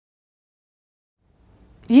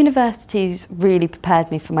University's really prepared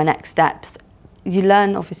me for my next steps. You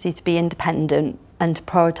learn obviously to be independent and to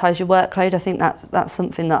prioritise your workload. I think that's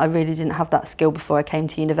something that I really didn't have that skill before I came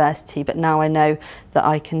to university, but now I know that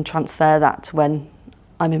I can transfer that to when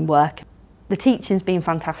I'm in work. The teaching's been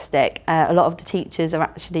fantastic. A lot of the teachers are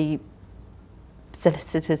actually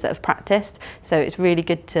solicitors that have practiced, so it's really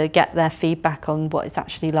good to get their feedback on what it's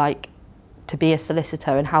actually like to be a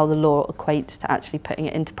solicitor and how the law equates to actually putting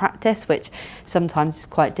it into practice, which sometimes is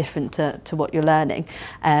quite different to what you're learning.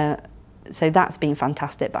 So that's been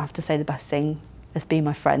fantastic, but I have to say the best thing has been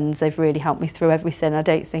my friends. They've really helped me through everything. I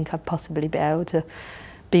don't think I'd possibly be able to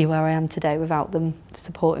be where I am today without them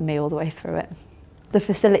supporting me all the way through it. The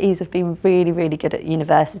facilities have been really, really good at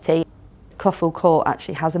university. Clough Court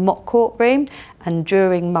actually has a mock courtroom, and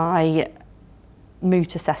during my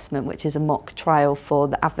moot assessment, which is a mock trial for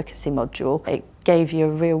the advocacy module, it gave you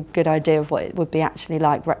a real good idea of what it would be actually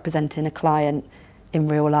like representing a client in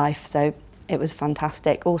real life, so it was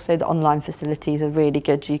fantastic. Also, the online facilities are really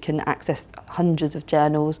good. You can access hundreds of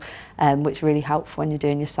journals, which is really helpful when you're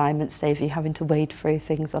doing your assignments, save you having to wade through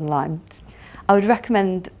things online. I would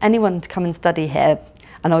recommend anyone to come and study here,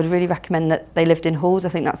 and I would really recommend that they lived in halls. I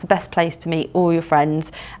think that's the best place to meet all your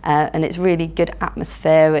friends, and it's really good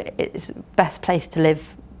atmosphere. It's the best place to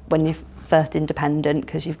live when you're first independent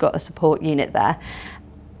because you've got a support unit there.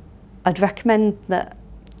 I'd recommend that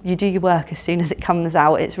you do your work as soon as it comes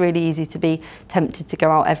out. It's really easy to be tempted to go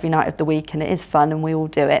out every night of the week, and it is fun and we all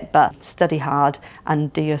do it, but study hard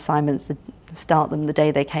and do your assignments, start them the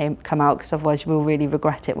day they come out, because otherwise you will really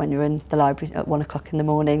regret it when you're in the library at 1 o'clock in the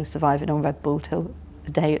morning surviving on Red Bull till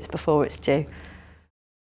the day it's before it's due.